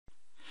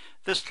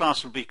This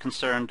class will be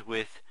concerned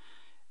with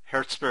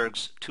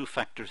Herzberg's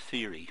two-factor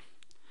theory.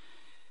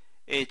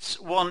 It's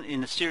one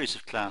in a series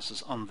of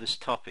classes on this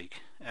topic,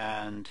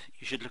 and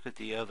you should look at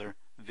the other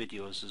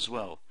videos as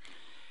well.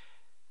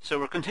 So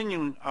we're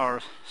continuing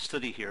our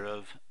study here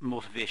of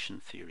motivation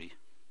theory.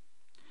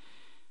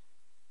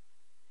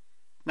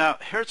 Now,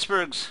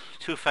 Herzberg's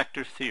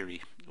two-factor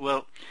theory.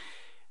 Well,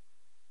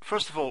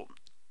 first of all,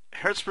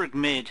 Herzberg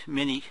made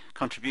many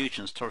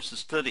contributions towards the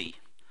study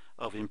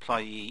of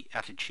employee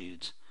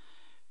attitudes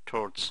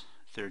towards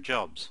their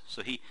jobs.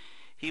 So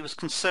he was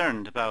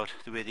concerned about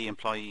the way the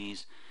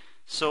employees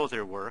saw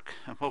their work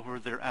and what were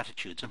their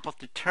attitudes and what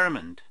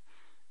determined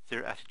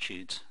their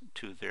attitudes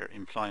to their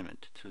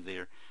employment, to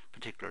their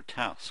particular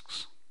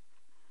tasks.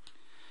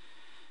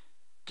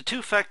 The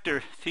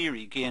two-factor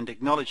theory gained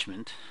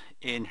acknowledgement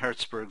in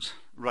Herzberg's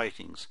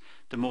writings,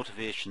 The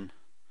Motivation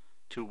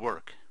to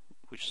Work,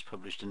 which was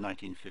published in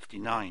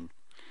 1959.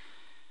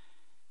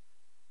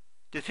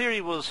 The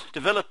theory was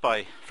developed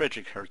by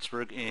Frederick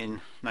Herzberg in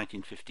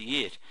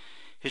 1958.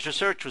 His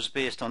research was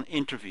based on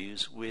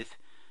interviews with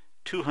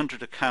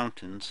 200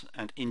 accountants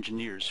and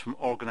engineers from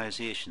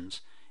organizations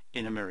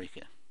in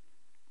America.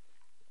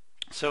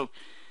 So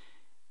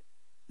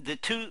the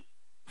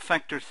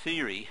two-factor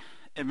theory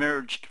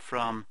emerged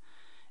from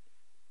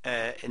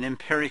an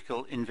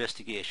empirical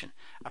investigation,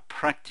 a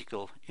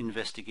practical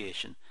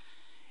investigation,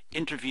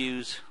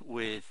 interviews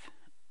with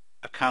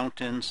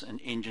accountants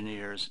and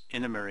engineers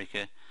in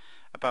America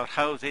about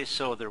how they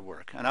saw their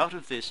work, and out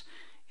of this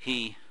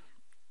he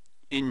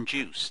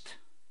induced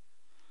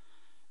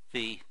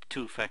the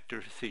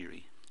two-factor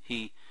theory.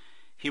 He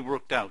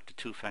worked out the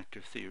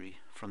two-factor theory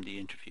from the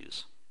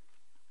interviews.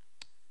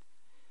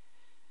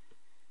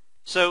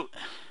 So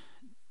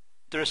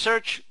the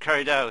research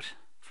carried out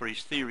for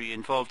his theory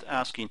involved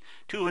asking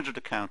 200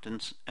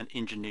 accountants and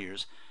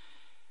engineers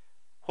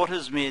what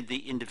has made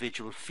the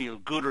individual feel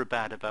good or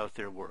bad about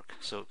their work.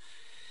 So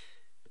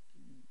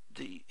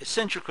the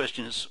essential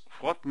question is,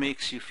 what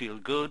makes you feel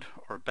good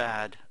or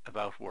bad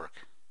about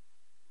work?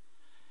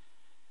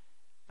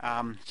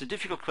 It's a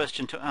difficult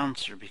question to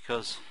answer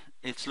because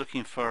it's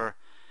looking for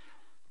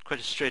quite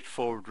a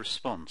straightforward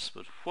response.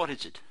 But what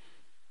is it?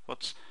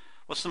 What's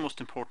the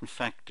most important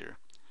factor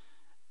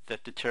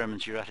that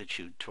determines your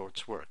attitude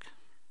towards work?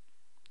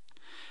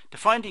 The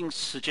findings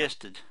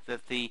suggested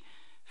that the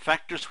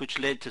factors which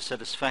led to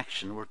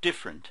satisfaction were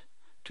different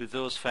to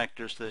those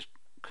factors that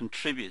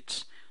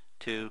contributes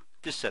to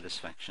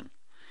dissatisfaction.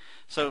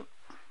 So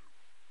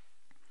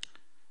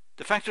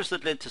the factors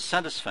that led to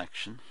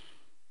satisfaction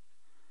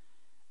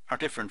are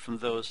different from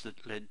those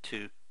that led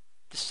to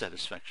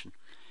dissatisfaction.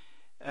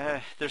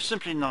 They're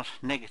simply not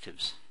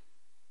negatives.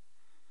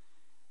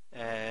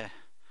 A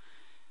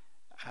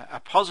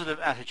positive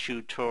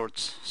attitude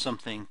towards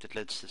something that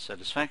leads to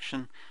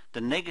satisfaction,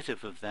 the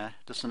negative of that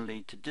doesn't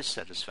lead to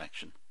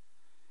dissatisfaction.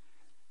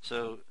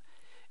 So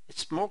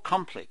it's more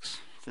complex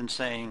than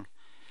saying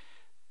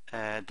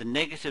the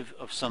negative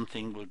of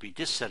something will be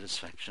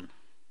dissatisfaction.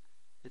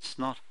 It's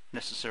not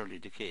necessarily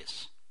the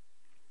case.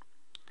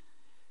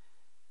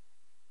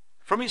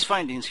 From his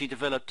findings, he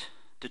developed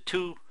the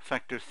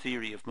two-factor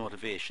theory of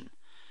motivation.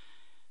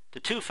 The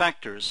two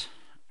factors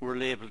were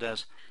labeled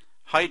as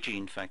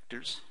hygiene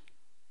factors,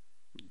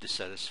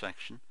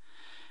 dissatisfaction,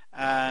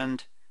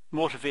 and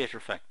motivator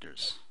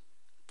factors,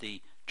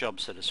 the job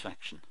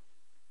satisfaction.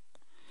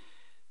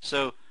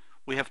 So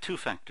we have two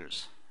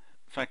factors,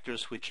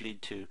 factors which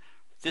lead to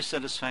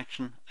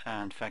dissatisfaction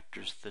and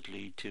factors that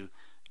lead to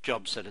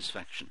job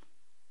satisfaction.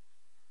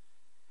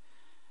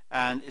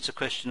 And it's a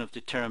question of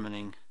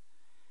determining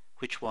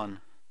which one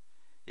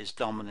is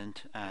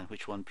dominant and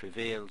which one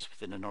prevails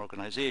within an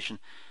organization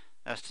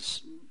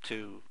as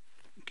to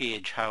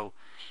gauge how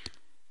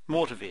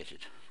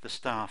motivated the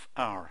staff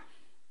are.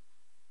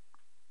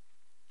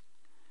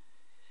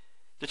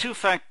 The two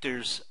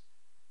factors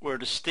were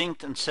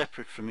distinct and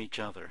separate from each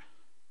other.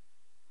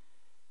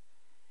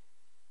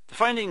 The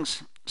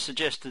findings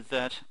suggested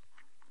that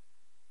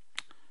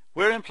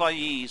where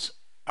employees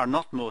are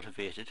not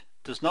motivated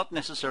does not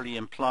necessarily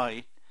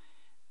imply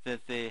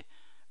that they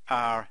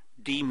are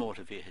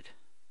demotivated,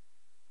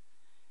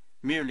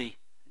 merely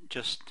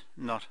just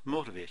not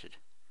motivated.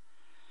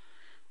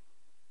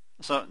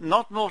 So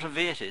not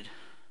motivated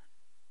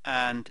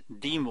and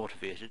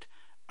demotivated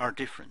are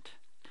different.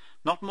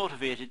 Not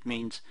motivated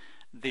means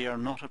they are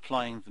not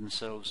applying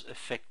themselves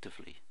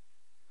effectively.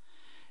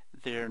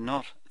 They're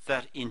not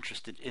that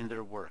interested in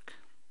their work.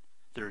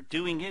 They're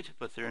doing it,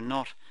 but they're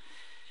not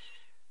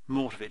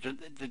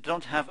motivated. They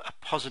don't have a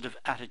positive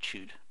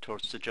attitude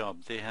towards the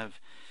job. They have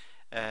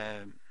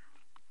a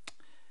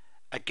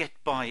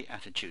get-by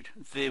attitude.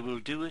 They will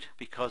do it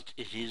because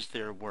it is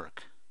their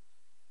work.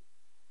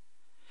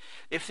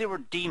 If they were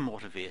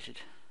demotivated,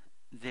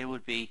 they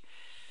would be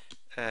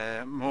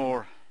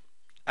more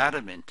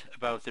adamant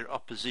about their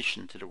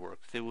opposition to the work.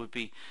 They would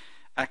be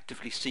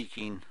actively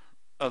seeking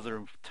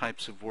other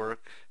types of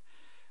work,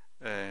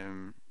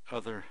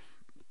 other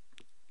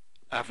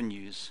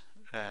avenues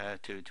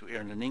to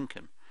earn an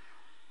income.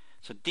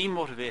 So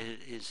demotivated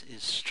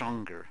is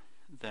stronger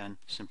than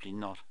simply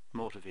not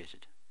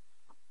motivated.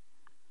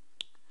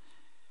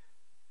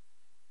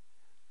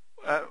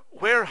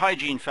 Where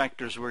hygiene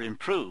factors were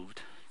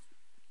improved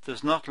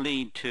does not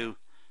lead to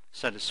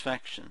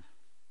satisfaction,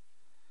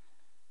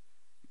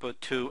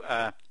 but to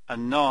a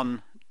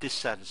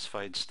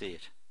non-dissatisfied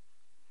state.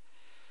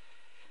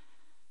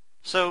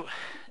 So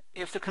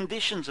if the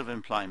conditions of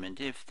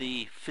employment, if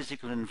the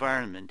physical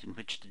environment in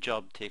which the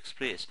job takes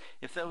place,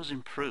 if that was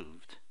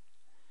improved,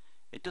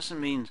 it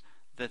doesn't mean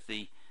that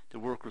the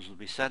workers will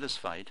be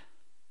satisfied.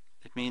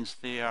 It means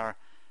they are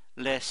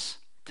less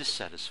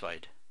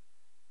dissatisfied.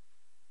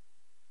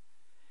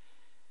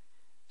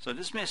 So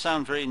this may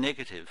sound very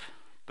negative,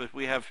 but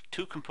we have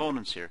two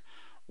components here.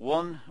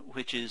 One,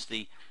 which is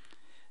the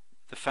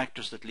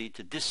factors that lead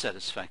to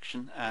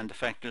dissatisfaction, and the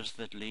factors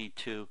that lead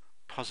to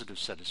positive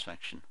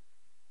satisfaction.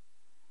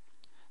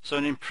 So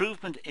an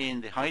improvement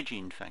in the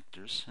hygiene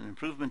factors, an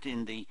improvement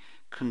in the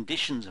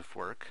conditions of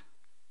work,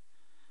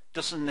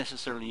 doesn't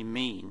necessarily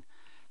mean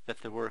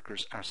that the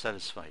workers are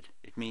satisfied.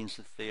 It means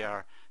that they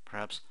are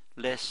perhaps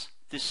less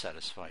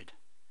dissatisfied.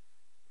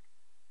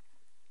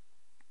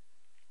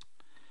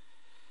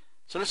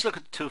 So let's look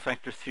at the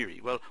two-factor theory.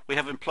 Well, we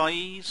have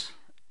employees.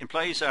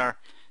 Employees are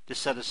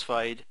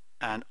dissatisfied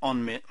and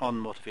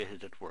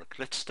unmotivated at work.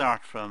 Let's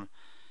start from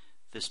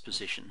this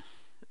position,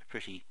 a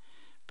pretty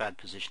bad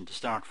position to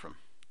start from.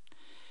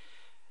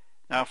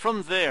 Now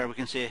from there we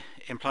can say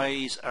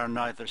employees are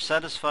neither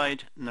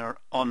satisfied nor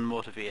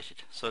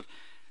unmotivated. So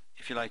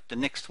if you like, the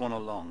next one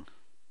along,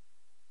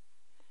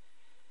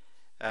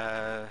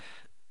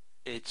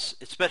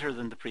 it's better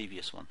than the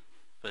previous one,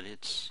 but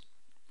it's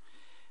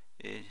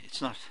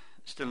not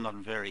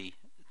very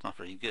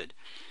good.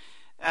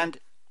 And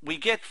we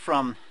get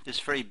from this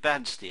very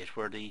bad state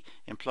where the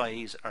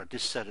employees are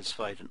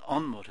dissatisfied and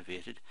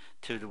unmotivated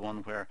to the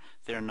one where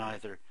they're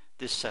neither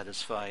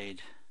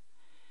dissatisfied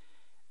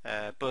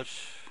but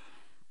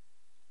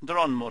they're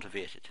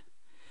unmotivated.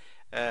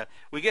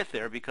 We get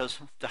there because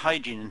the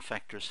hygiene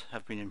factors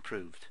have been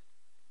improved.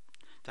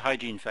 The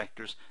hygiene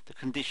factors, the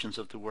conditions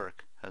of the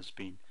work has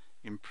been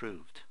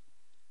improved,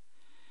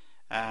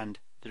 and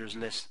there's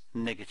less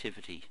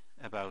negativity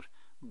about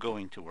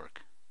going to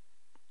work.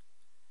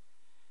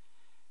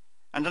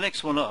 And the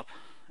next one up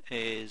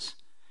is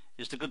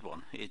the good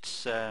one.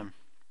 It's the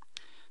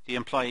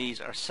employees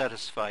are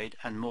satisfied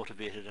and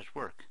motivated at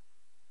work.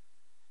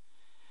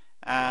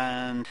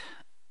 And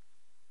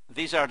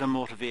these are the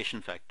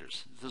motivation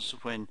factors. This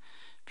is when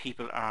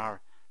people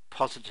are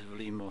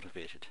positively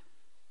motivated.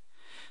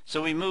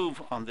 So we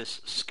move on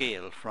this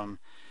scale from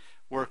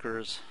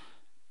workers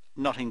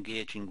not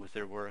engaging with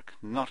their work,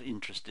 not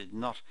interested,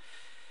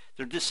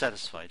 they're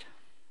dissatisfied,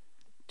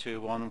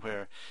 to one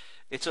where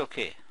it's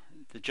okay,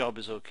 the job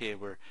is okay,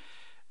 we're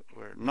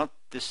not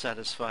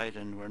dissatisfied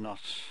and we're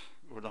not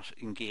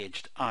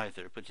engaged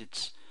either, but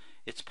it's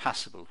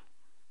passable,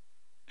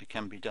 it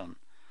can be done,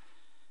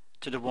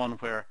 to the one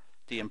where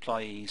the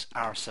employees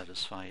are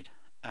satisfied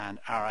and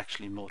are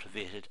actually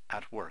motivated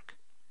at work.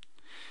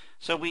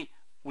 So we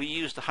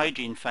use the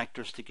hygiene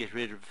factors to get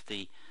rid of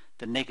the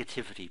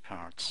negativity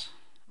parts.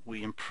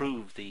 We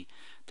improve the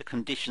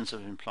conditions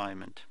of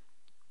employment.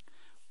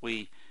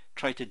 We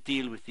try to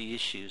deal with the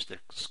issues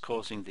that's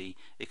causing the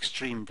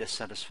extreme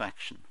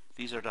dissatisfaction.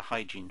 These are the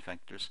hygiene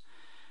factors.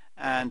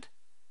 And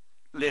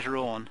later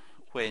on,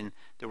 when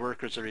the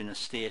workers are in a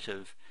state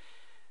of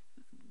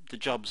the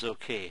job's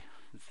okay,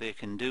 they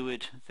can do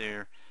it,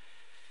 they're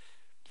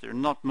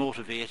not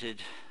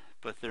motivated,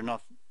 but they're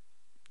not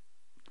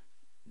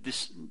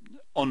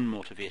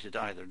unmotivated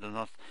either.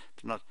 They're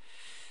not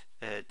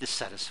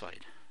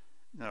dissatisfied,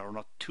 or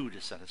not too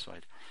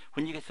dissatisfied.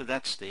 When you get to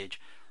that stage,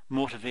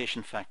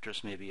 motivation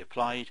factors may be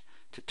applied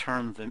to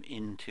turn them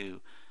into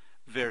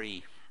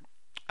very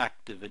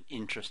active and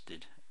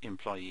interested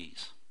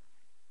employees.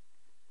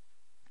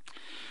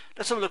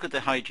 Let's have a look at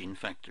the hygiene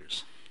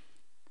factors.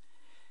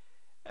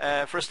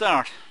 For a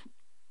start,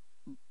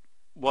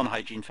 one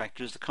hygiene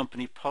factor is the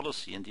company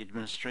policy and the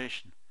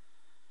administration.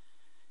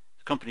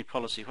 The company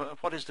policy,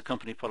 what is the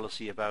company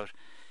policy about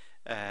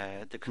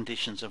the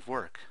conditions of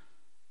work?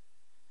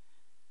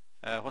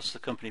 What's the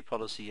company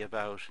policy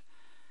about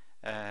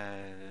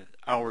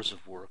hours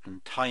of work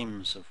and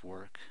times of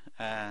work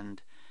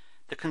and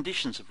the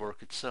conditions of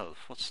work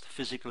itself? What's the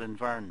physical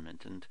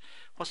environment, and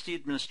what's the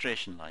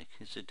administration like?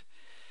 Is it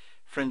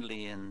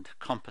friendly and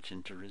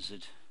competent, or is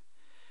it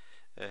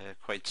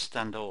quite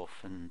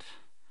standoff and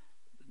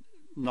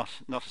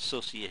not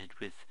associated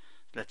with,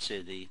 let's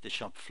say, the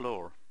shop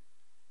floor?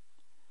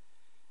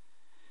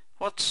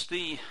 What is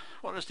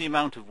the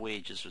amount of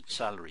wages and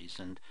salaries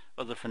and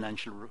other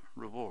financial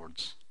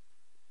rewards?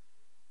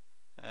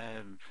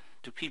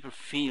 Do people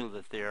feel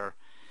that their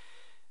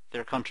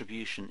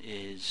contribution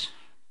is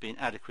being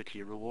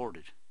adequately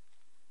rewarded?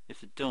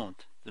 If they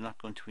don't, they're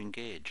not going to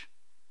engage.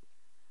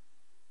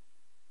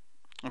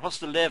 And what's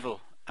the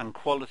level and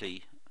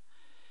quality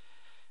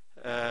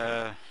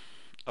of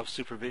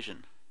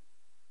supervision?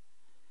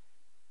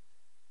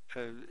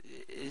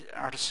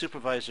 Are the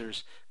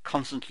supervisors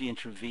constantly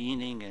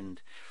intervening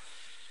and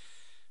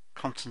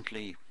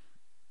constantly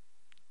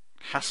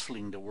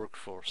hassling the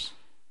workforce?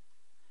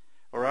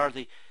 Or are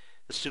the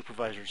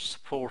supervisors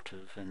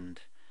supportive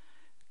and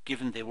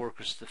giving the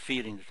workers the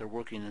feeling that they're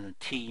working in a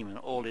team and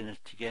all in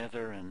it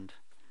together?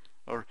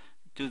 Or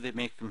do they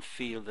make them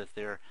feel that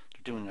they're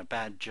doing a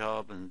bad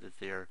job and that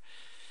they're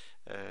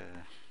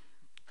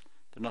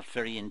not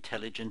very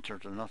intelligent, or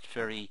they're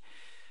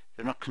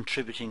not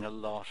contributing a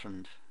lot?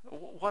 And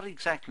what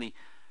exactly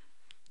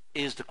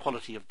is the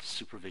quality of the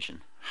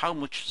supervision? How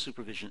much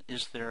supervision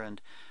is there,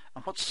 and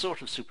what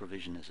sort of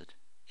supervision is it?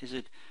 Is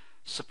it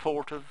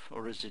supportive,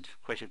 or is it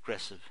quite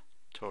aggressive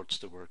towards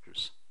the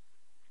workers?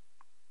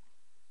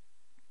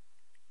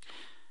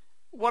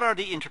 What are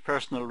the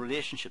interpersonal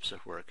relationships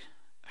at work?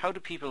 How do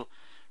people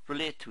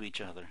relate to each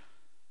other?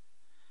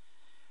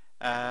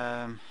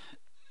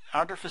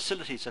 Are there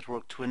facilities at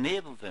work to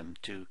enable them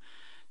to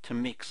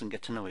mix and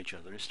get to know each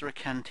other? Is there a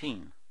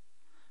canteen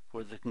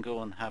where they can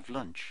go and have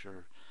lunch,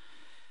 or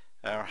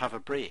have a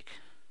break,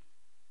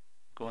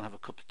 go and have a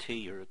cup of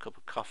tea or a cup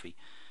of coffee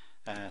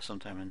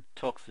sometime, and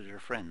talk to their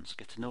friends,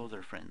 get to know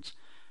their friends,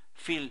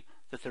 feel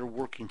that they're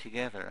working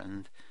together,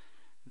 and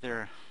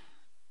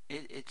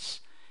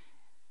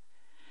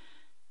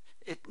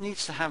it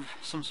needs to have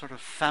some sort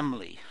of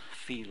family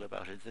feel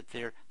about it, that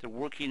they're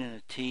working in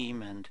a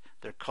team and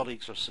their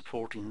colleagues are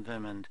supporting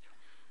them and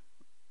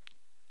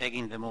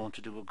egging them on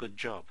to do a good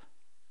job.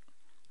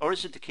 Or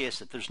is it the case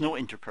that there's no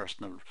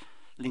interpersonal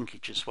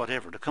linkages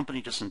whatever? The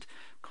company doesn't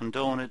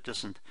condone it,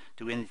 doesn't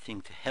do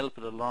anything to help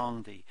it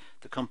along.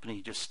 The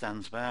company just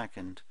stands back,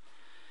 and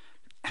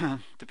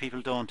the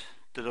people don't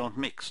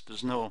mix.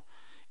 There's no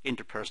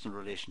interpersonal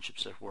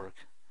relationships at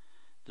work.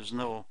 There's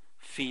no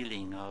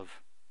feeling of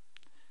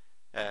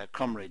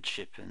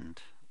comradeship and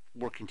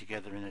working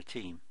together in a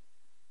team.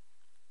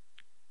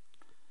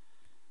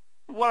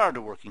 What are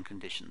the working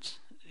conditions?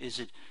 Is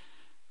it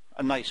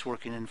a nice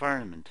working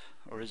environment,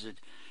 or is it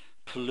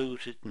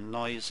polluted and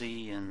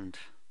noisy and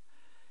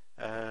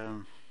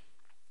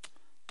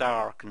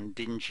dark and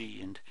dingy?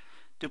 And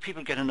do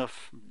people get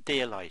enough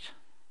daylight?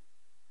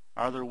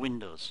 Are there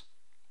windows?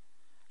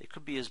 It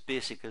could be as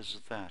basic as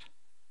that.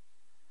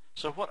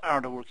 So what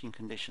are the working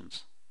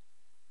conditions?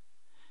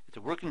 If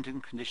the working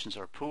conditions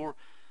are poor,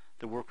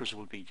 the workers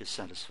will be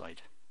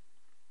dissatisfied.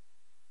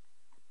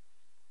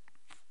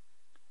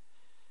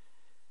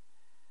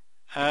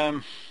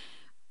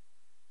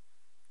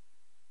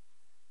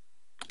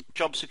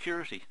 Job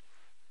security.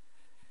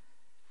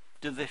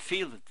 Do they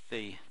feel that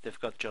they've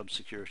got job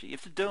security?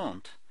 If they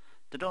don't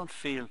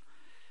feel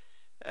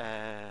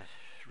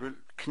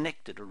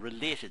connected or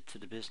related to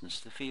the business.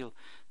 They feel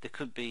they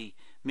could be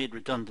made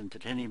redundant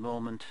at any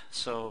moment,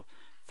 so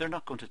they're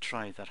not going to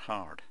try that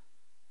hard.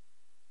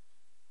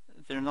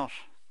 They're not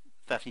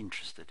that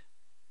interested.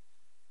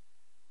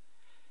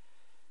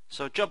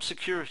 So job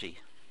security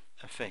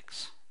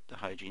affects the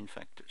hygiene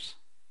factors.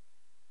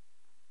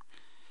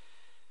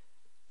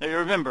 Now you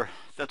remember,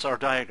 that's our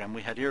diagram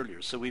we had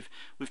earlier. So we've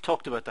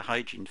talked about the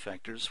hygiene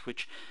factors,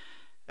 which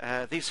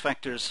these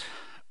factors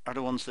are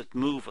the ones that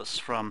move us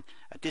from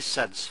a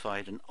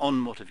dissatisfied and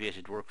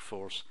unmotivated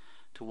workforce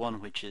to one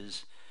which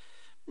is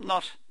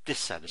not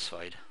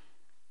dissatisfied.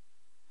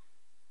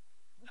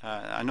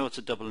 I know it's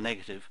a double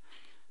negative,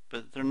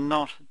 but they're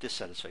not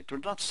dissatisfied. They're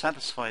not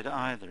satisfied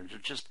either. They're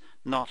just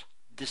not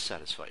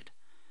dissatisfied.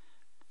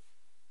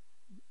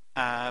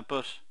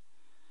 But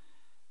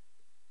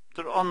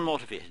they're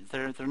unmotivated.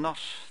 They're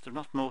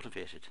not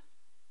motivated.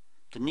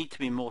 They need to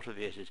be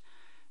motivated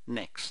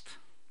next.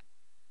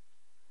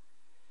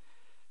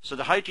 So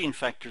the hygiene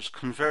factors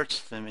converts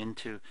them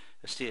into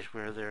a state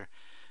where they're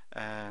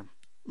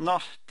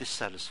not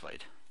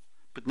dissatisfied,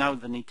 but now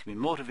they need to be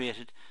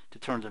motivated to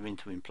turn them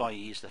into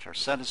employees that are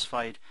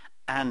satisfied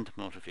and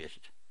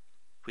motivated,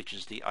 which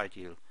is the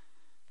ideal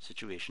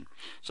situation.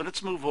 So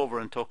let's move over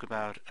and talk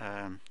about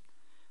the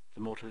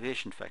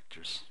motivation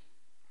factors.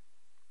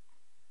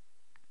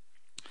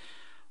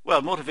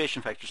 Well,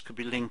 motivation factors could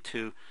be linked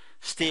to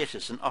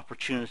status and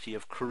opportunity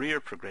of career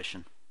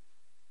progression,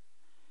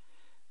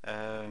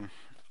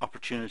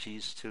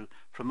 opportunities to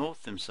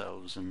promote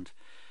themselves and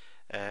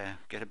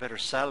get a better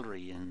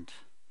salary and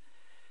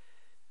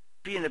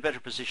be in a better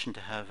position to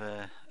have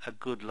a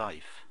good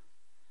life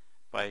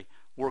by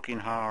working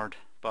hard,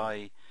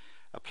 by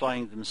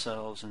applying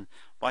themselves, and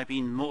by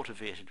being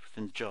motivated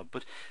within the job.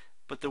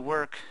 But the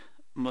work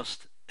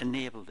must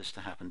enable this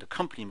to happen. The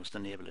company must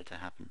enable it to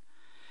happen.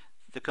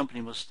 The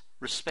company must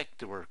respect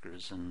the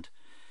workers and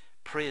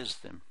praise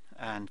them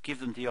and give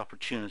them the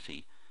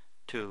opportunity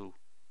to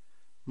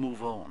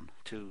move on,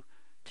 to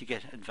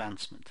get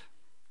advancement,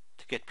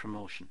 to get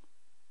promotion.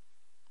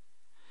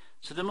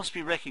 So they must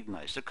be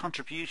recognized. Their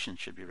contributions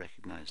should be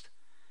recognized.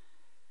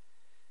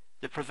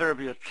 The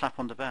proverbial clap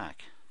on the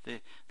back.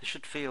 They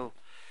should feel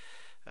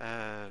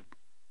a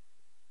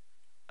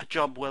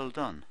job well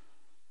done,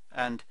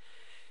 and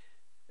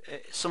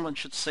someone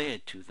should say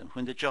it to them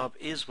when the job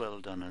is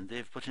well done and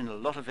they've put in a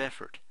lot of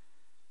effort.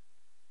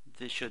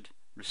 They should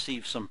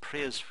receive some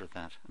praise for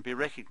that and be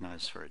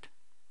recognized for it.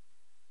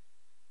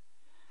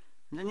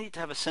 And they need to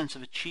have a sense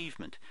of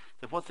achievement,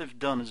 that what they've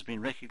done has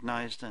been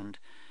recognised and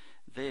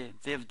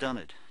they've done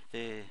it.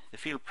 They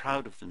feel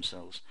proud of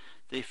themselves.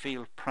 They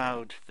feel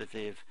proud that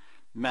they've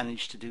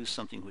managed to do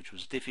something which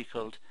was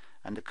difficult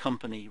and the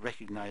company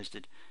recognised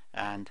it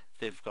and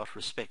they've got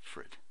respect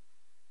for it.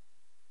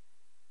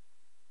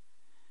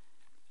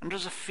 And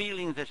there's a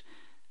feeling that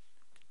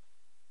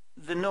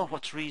they know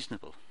what's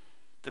reasonable.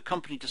 The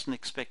company doesn't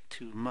expect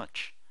too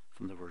much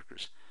from the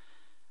workers.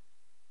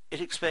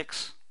 It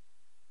expects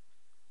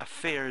a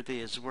fair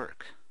day's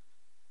work,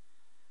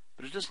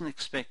 but it doesn't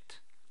expect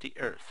the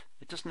earth.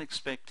 It doesn't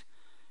expect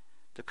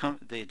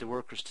the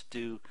workers to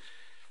do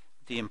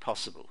the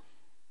impossible.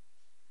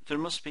 There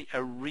must be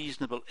a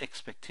reasonable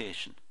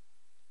expectation,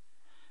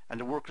 and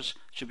the workers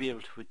should be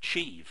able to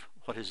achieve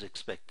what is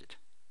expected.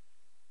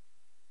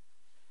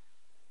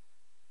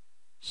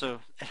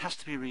 So it has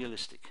to be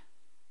realistic.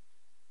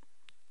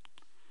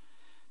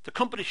 The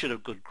company should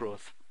have good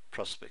growth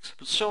prospects,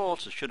 but so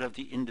also should have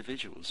the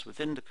individuals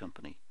within the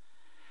company.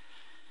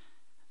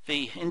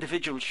 The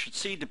individuals should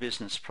see the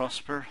business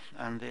prosper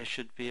and they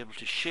should be able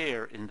to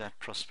share in that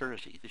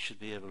prosperity. They should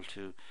be able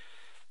to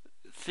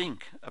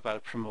think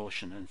about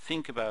promotion and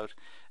think about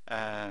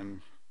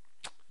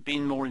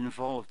being more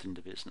involved in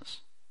the business.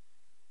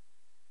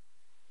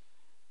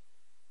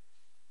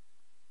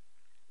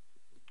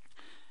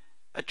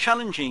 A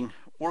challenging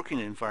working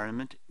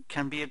environment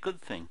can be a good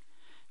thing.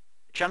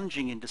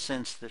 Challenging in the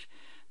sense that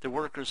the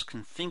workers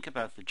can think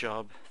about the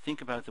job,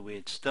 think about the way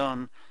it's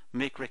done,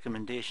 make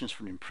recommendations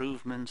for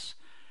improvements,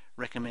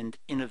 recommend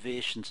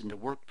innovations in the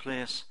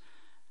workplace,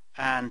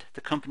 and the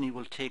company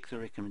will take the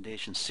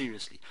recommendations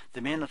seriously.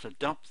 They may not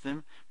adopt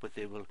them, but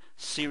they will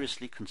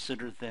seriously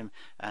consider them,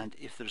 and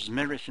if there's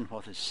merit in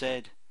what is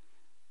said,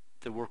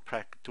 the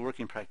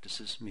working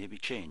practices may be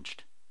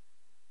changed.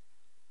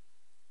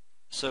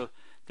 So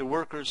the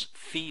workers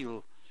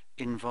feel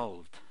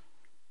involved.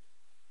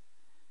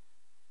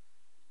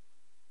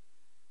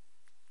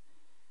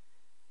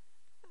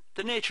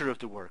 The nature of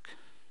the work.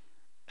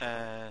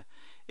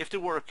 If the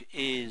work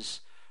is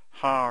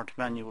hard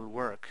manual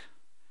work,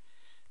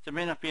 there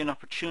may not be an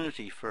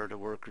opportunity for the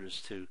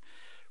workers to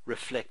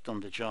reflect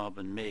on the job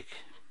and make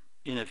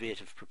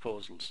innovative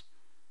proposals.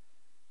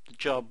 The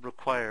job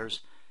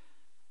requires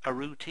a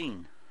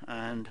routine,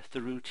 and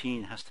the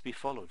routine has to be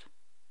followed.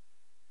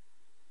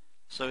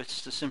 So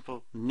it's the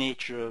simple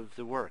nature of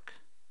the work.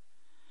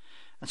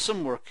 And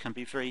some work can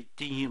be very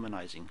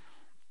dehumanizing.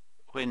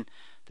 When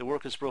the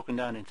work is broken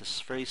down into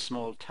very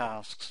small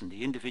tasks and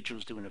the individual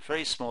is doing a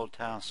very small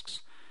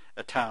task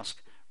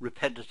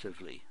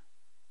repetitively,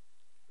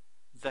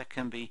 that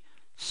can be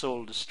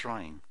soul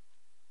destroying.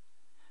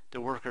 The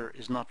worker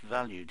is not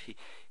valued.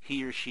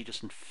 He or she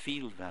doesn't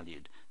feel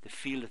valued. They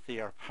feel that they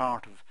are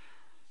part of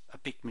a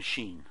big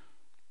machine,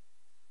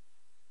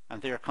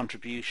 and their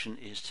contribution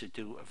is to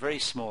do a very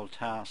small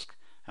task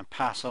and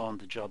pass on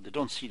the job. They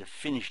don't see the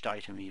finished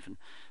item even.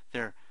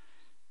 They're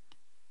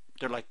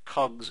like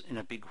cogs in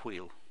a big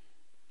wheel.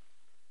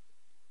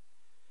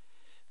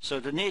 So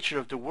the nature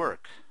of the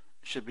work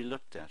should be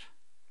looked at.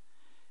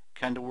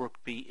 Can the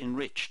work be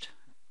enriched?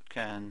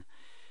 Can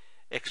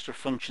extra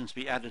functions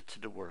be added to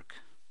the work,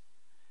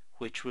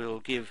 which will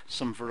give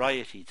some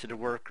variety to the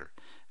worker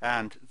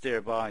and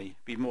thereby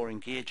be more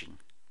engaging?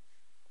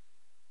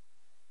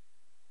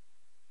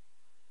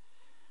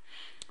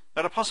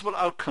 Now, the possible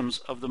outcomes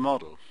of the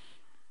model.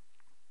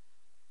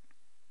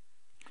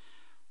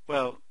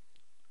 Well,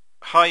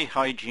 high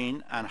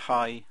hygiene and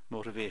high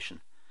motivation.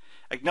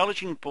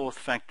 Acknowledging both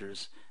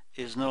factors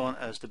is known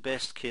as the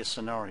best case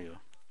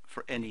scenario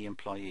for any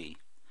employee.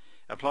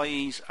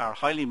 Employees are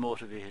highly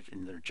motivated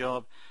in their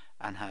job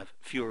and have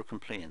fewer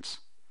complaints.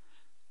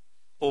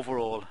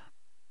 Overall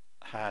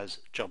has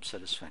job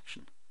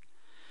satisfaction.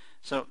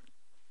 So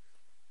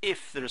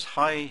if there is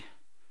high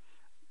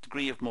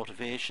degree of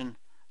motivation,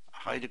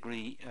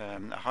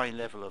 a high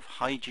level of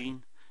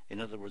hygiene, in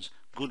other words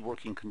good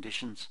working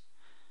conditions,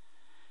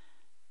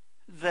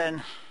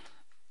 then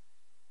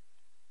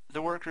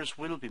the workers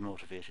will be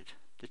motivated.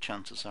 The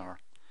chances are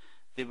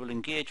they will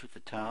engage with the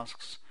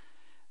tasks,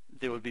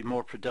 they will be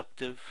more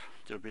productive,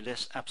 there will be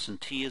less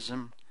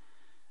absenteeism,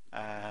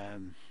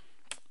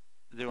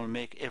 they will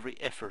make every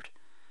effort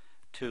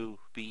to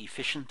be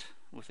efficient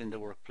within the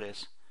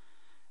workplace,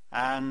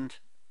 and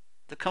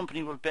the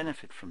company will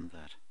benefit from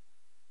that.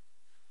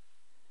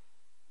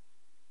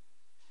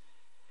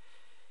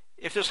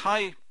 If there's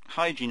high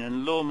hygiene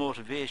and low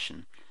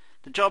motivation,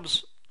 the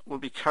jobs will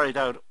be carried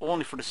out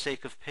only for the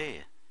sake of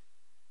pay.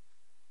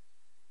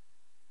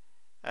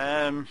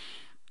 In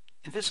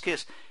this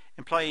case,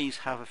 employees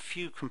have a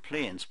few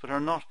complaints but are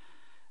not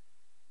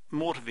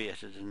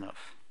motivated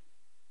enough.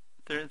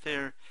 They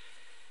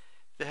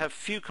have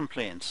few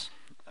complaints.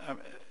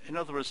 In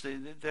other words, they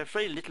have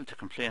very little to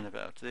complain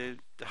about. The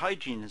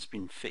hygiene has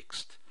been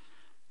fixed.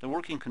 The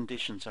working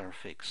conditions are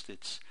fixed.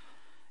 It's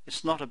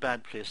not a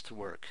bad place to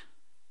work.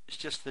 It's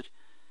just that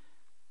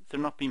they're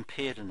not being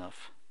paid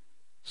enough,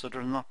 so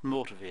they're not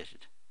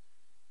motivated.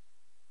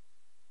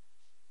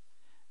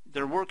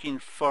 They're working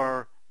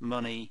for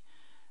money,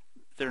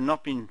 they're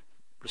not being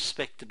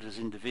respected as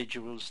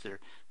individuals,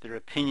 their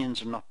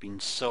opinions are not being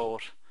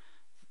sought,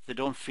 they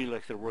don't feel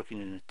like they're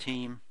working in a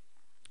team,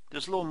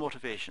 there's low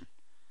motivation.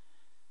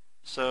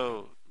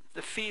 So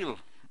they feel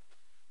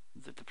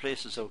that the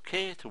place is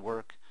okay to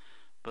work,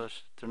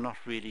 but they're not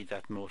really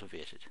that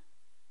motivated.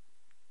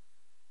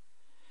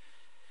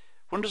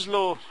 When there's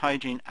low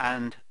hygiene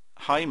and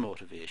high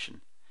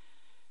motivation,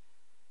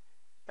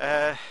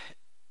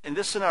 in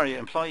this scenario,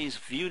 employees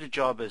view the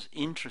job as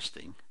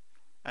interesting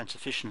and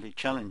sufficiently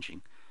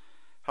challenging.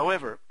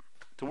 However,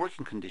 the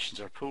working conditions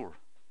are poor.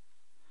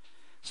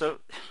 So,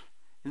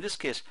 in this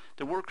case,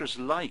 the workers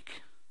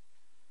like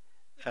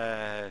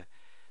the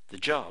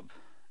job,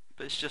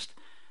 but it's just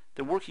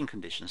the working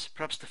conditions,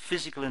 perhaps the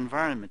physical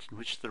environment in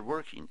which they're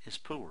working is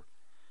poor.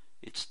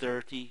 It's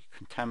dirty,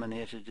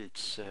 contaminated,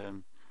 it's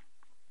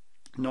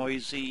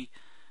noisy,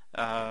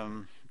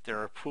 there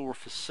are poor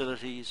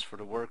facilities for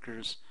the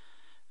workers,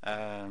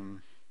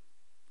 and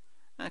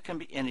it can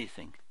be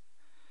anything.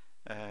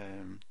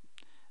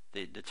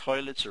 The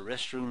toilets or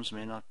restrooms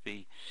may not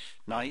be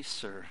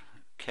nice or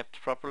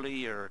kept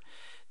properly, or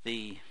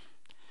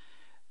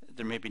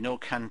there may be no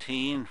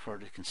canteen where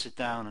they can sit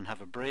down and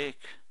have a break.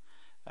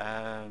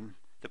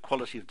 The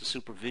quality of the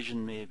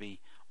supervision may be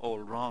all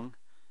wrong.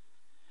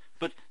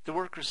 But the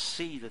workers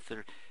see that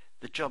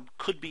the job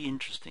could be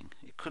interesting.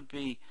 It could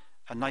be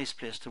a nice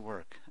place to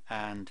work,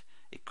 and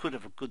it could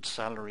have a good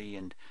salary,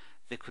 and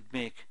they could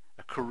make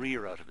a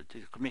career out of it.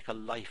 They could make a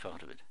life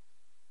out of it.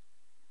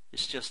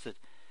 It's just that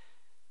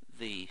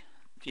the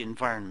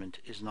environment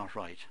is not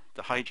right.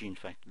 The hygiene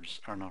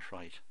factors are not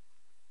right.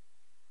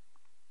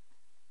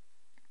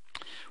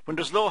 When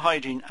there's low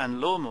hygiene and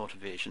low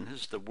motivation,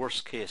 this is the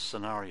worst case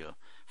scenario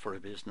for a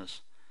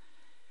business.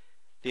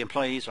 The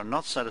employees are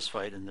not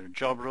satisfied in their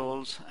job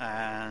roles,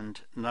 and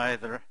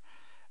neither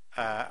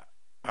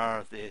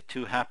are they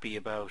too happy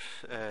about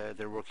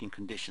their working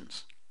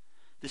conditions.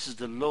 This is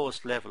the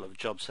lowest level of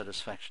job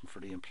satisfaction for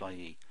the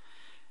employee.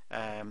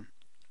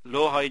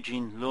 Low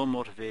hygiene, low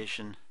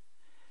motivation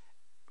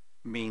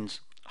means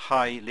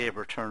high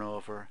labour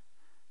turnover,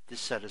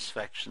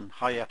 dissatisfaction,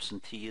 high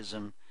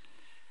absenteeism.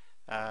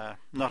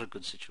 Not a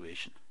good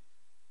situation.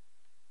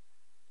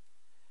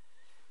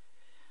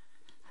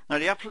 Now,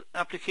 the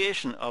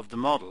application of the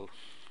model,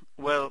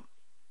 well,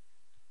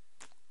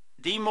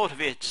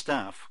 demotivated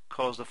staff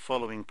cause the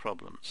following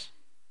problems: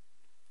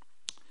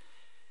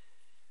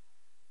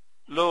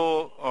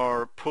 low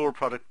or poor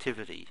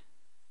productivity.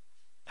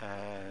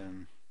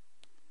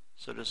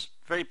 So there's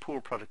very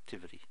poor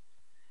productivity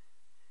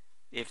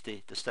if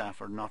the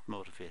staff are not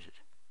motivated.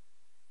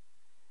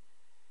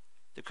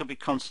 There could be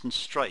constant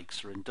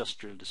strikes or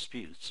industrial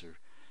disputes or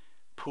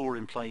poor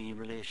employee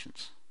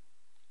relations.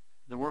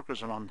 The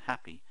workers are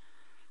unhappy.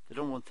 They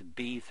don't want to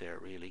be there,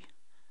 really.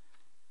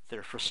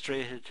 They're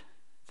frustrated,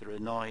 they're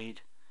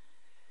annoyed.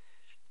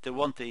 They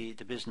want the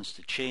business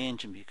to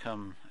change and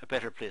become a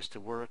better place to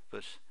work,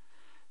 but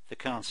they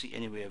can't see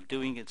any way of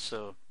doing it,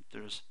 so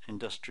there's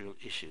industrial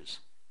issues.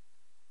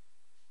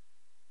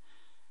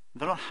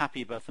 They're not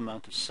happy about the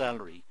amount of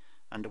salary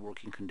and the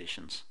working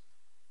conditions.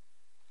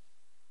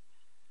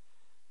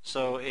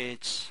 So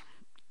it's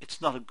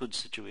not a good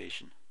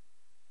situation.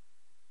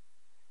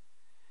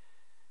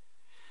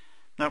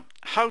 Now,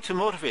 how to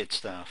motivate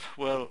staff?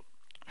 Well,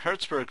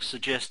 Herzberg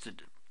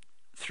suggested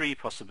three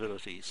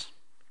possibilities.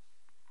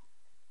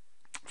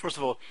 First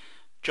of all,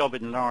 job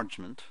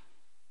enlargement,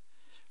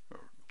 or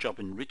job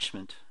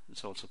enrichment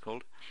it's also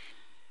called,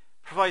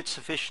 provides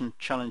sufficient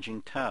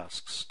challenging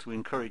tasks to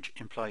encourage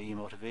employee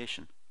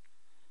motivation.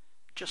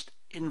 Just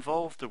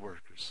involve the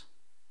workers.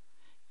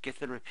 Get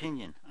their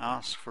opinion,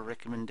 ask for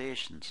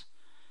recommendations,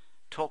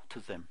 talk to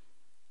them,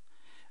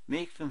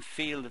 make them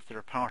feel that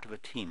they're part of a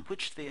team,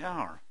 which they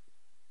are.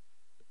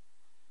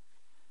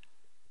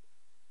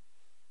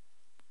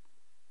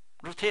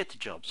 Rotate the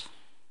jobs.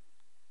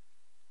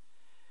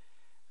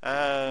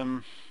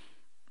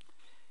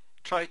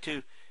 Try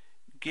to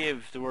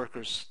give the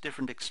workers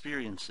different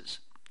experiences.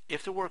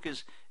 If the work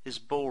is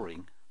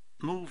boring,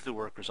 move the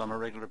workers on a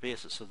regular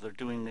basis so they're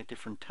doing a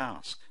different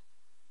task.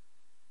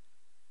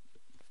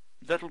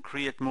 That'll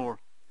create more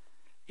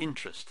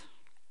interest.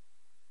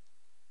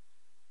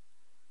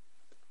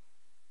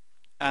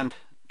 And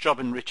job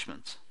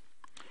enrichment,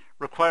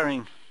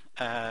 requiring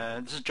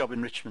this is job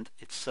enrichment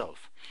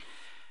itself.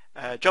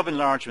 Job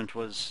enlargement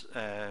was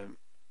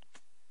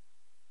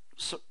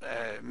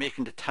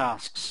making the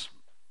tasks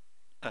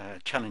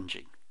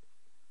challenging,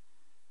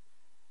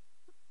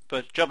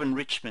 but job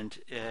enrichment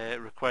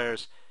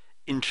requires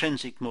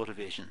intrinsic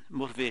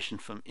motivation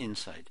from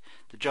inside.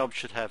 The job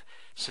should have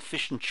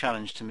sufficient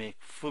challenge to make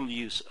full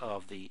use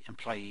of the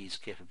employee's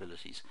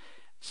capabilities.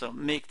 So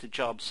make the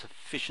job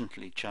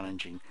sufficiently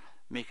challenging,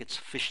 make it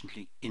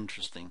sufficiently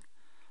interesting,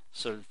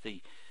 so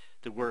that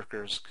the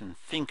workers can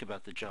think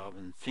about the job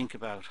and think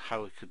about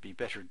how it could be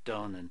better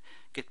done and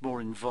get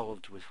more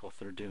involved with what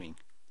they're doing.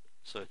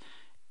 So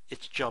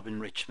it's job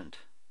enrichment.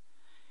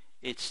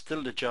 It's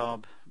still the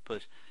job,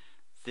 but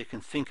they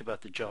can think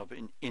about the job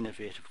in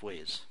innovative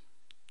ways.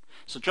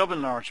 So job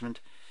enlargement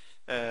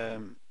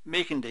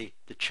making the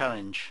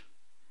challenge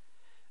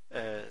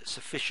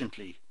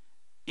sufficiently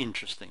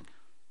interesting.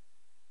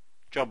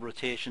 Job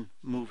rotation,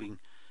 moving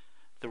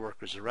the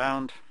workers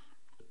around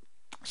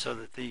so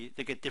that they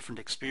get different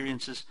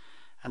experiences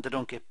and they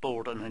don't get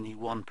bored on any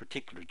one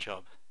particular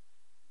job.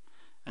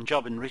 And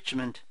job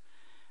enrichment,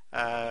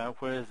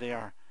 where they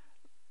are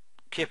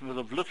capable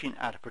of looking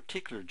at a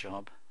particular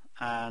job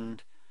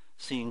and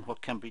seeing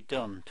what can be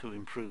done to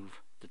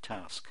improve the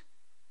task.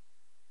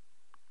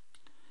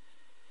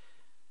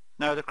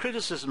 Now, the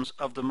criticisms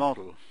of the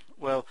model.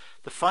 Well,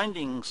 the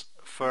findings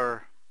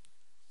for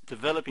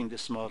developing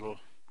this model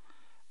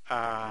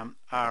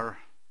are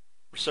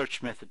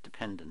research method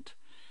dependent.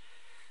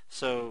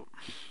 So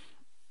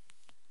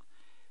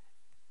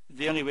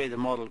the only way the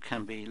model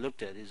can be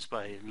looked at is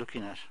by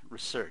looking at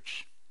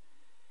research.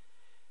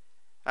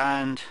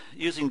 And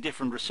using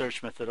different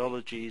research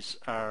methodologies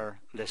are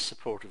less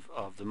supportive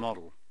of the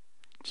model.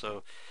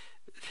 So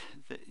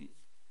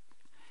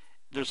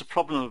there's a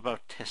problem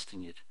about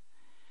testing it.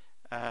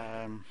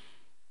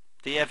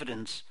 The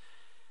evidence,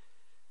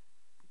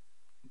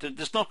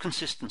 there's no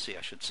consistency,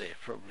 I should say,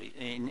 probably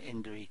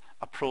in the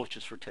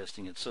approaches for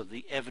testing it, so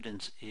the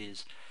evidence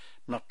is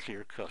not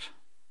clear-cut.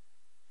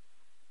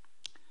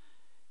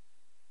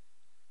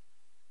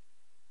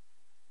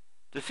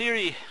 The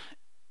theory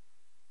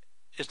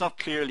is not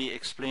clearly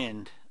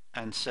explained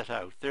and set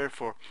out,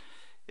 therefore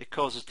it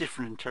causes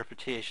different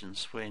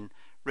interpretations when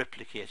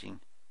replicating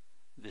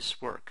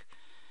this work.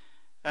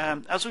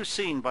 As we've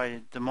seen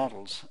by the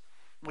models,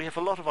 we have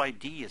a lot of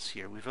ideas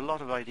here. We have a lot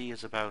of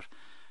ideas about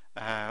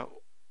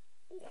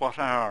what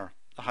are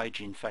the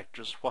hygiene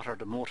factors, what are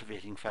the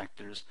motivating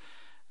factors,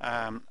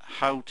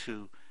 how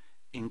to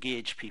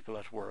engage people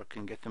at work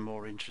and get them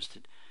more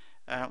interested.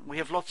 We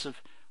have lots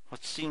of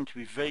what seem to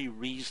be very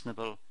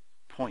reasonable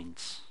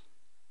points.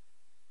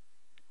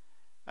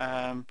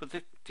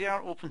 But they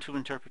are open to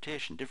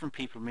interpretation. Different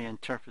people may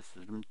interpret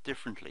them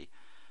differently,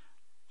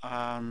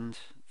 and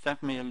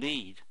that may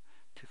lead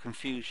to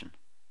confusion.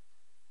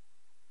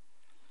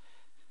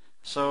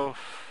 So,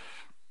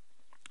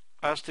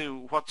 as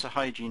to what's a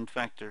hygiene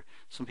factor,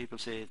 some people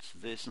say it's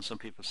this and some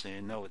people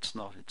say no, it's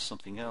not, it's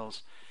something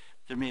else.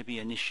 There may be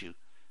an issue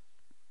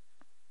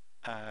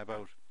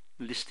about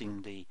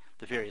listing the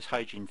various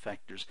hygiene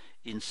factors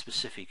in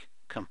specific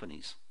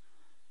companies.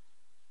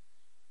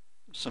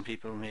 Some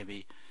people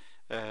may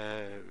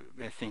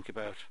think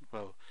about,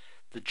 well,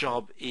 the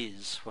job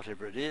is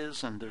whatever it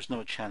is and there's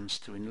no chance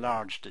to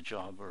enlarge the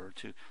job or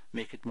to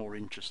make it more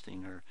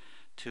interesting or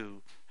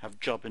to have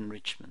job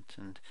enrichment,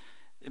 and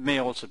it may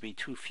also be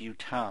too few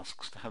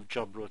tasks to have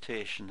job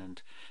rotation,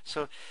 and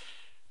so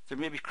there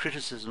may be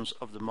criticisms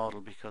of the model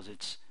because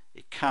it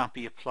can't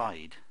be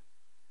applied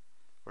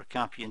or it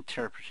can't be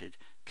interpreted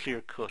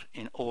clear-cut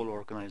in all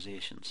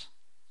organizations.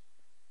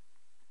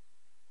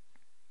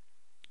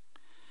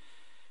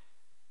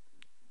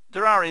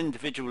 There are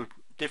individual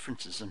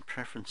differences and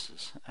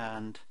preferences,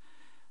 and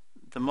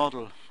the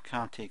model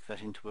can't take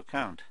that into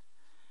account.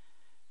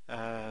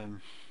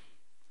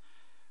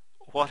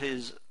 What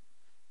is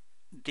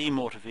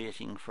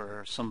demotivating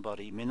for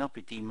somebody may not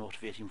be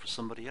demotivating for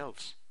somebody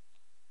else.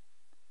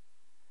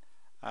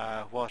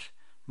 What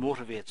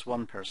motivates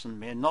one person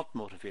may not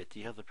motivate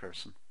the other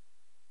person.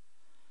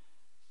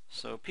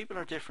 So people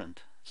are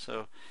different.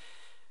 So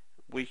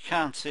we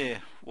can't say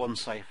one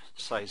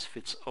size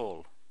fits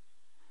all.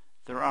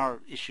 There are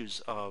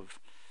issues of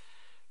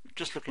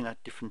just looking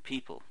at different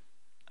people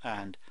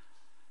and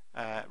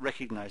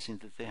recognizing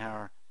that they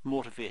are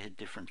motivated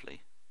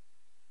differently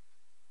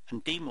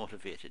and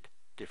demotivated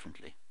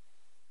differently.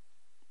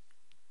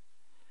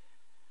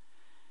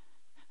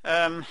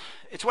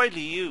 It's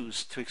widely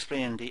used to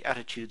explain the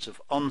attitudes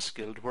of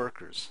unskilled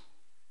workers.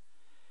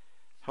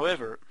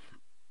 However,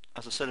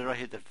 as I said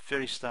right at the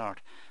very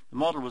start, the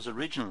model was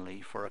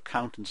originally for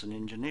accountants and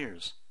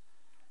engineers.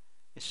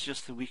 It's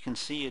just that we can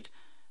see it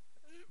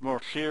more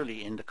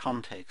clearly in the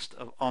context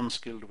of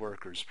unskilled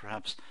workers,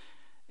 perhaps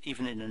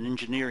even in an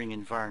engineering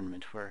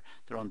environment where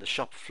they're on the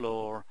shop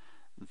floor,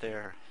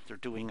 they're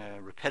doing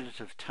a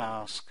repetitive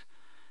task.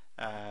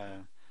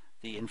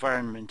 The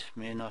environment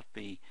may not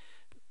be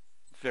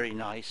very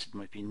nice, it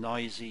might be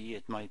noisy,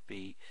 it might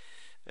be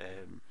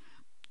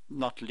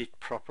not lit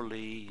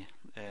properly,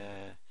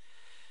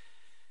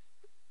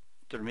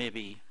 there may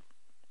be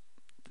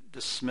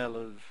the smell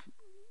of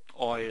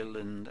oil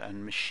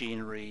and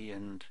machinery,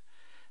 and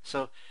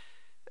so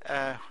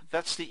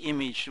that's the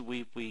image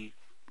we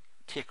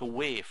take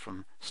away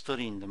from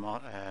studying the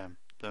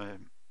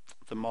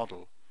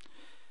model.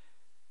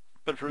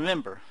 But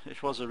remember,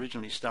 it was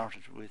originally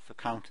started with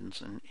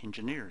accountants and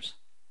engineers,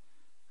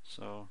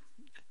 so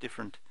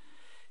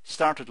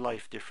started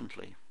life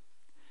differently.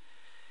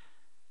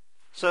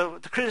 So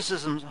the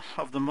criticisms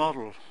of the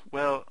model,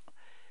 well,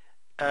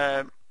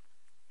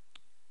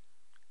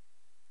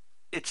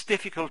 it's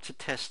difficult to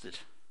test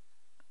it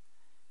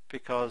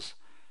because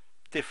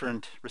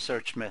different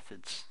research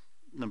methods,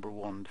 number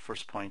one, the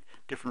first point,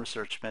 different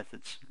research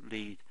methods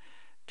lead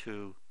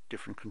to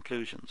different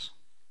conclusions.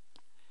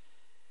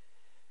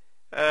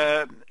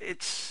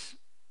 It's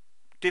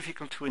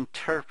difficult to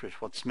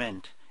interpret what's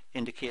meant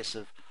in the case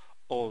of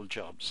all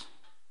jobs.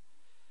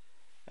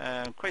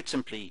 Quite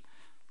simply,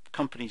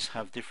 companies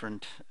have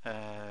different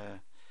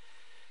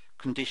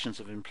conditions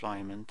of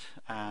employment,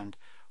 and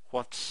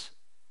what's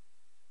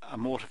a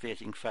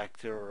motivating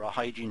factor or a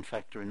hygiene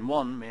factor in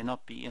one may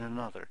not be in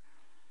another.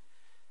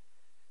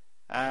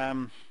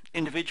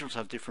 Individuals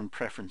have different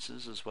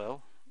preferences as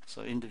well,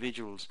 so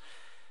individuals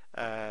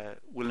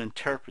will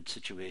interpret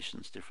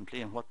situations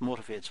differently, and what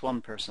motivates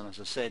one person, as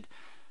I said,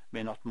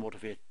 may not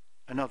motivate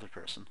another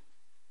person.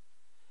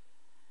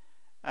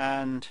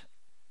 And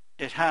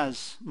it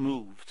has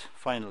moved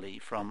finally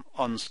from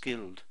from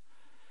skilled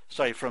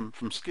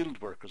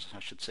workers, I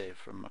should say,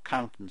 from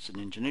accountants and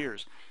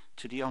engineers,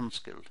 to the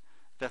unskilled.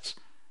 That's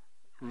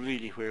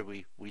really where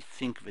we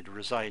think of it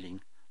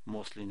residing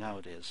mostly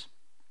nowadays.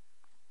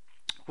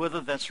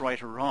 Whether that's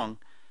right or wrong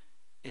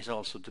is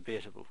also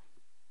debatable.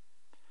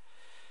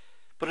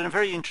 But in a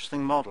very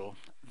interesting model,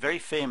 very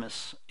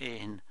famous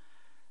in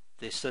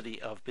the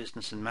study of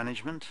business and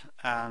management,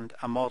 and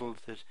a model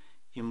that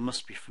you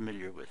must be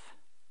familiar with.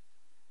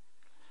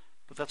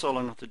 But that's all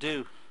I'm going to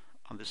do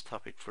on this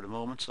topic for the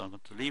moment, so I'm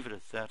going to leave it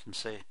at that and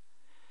say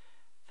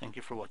thank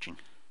you for watching.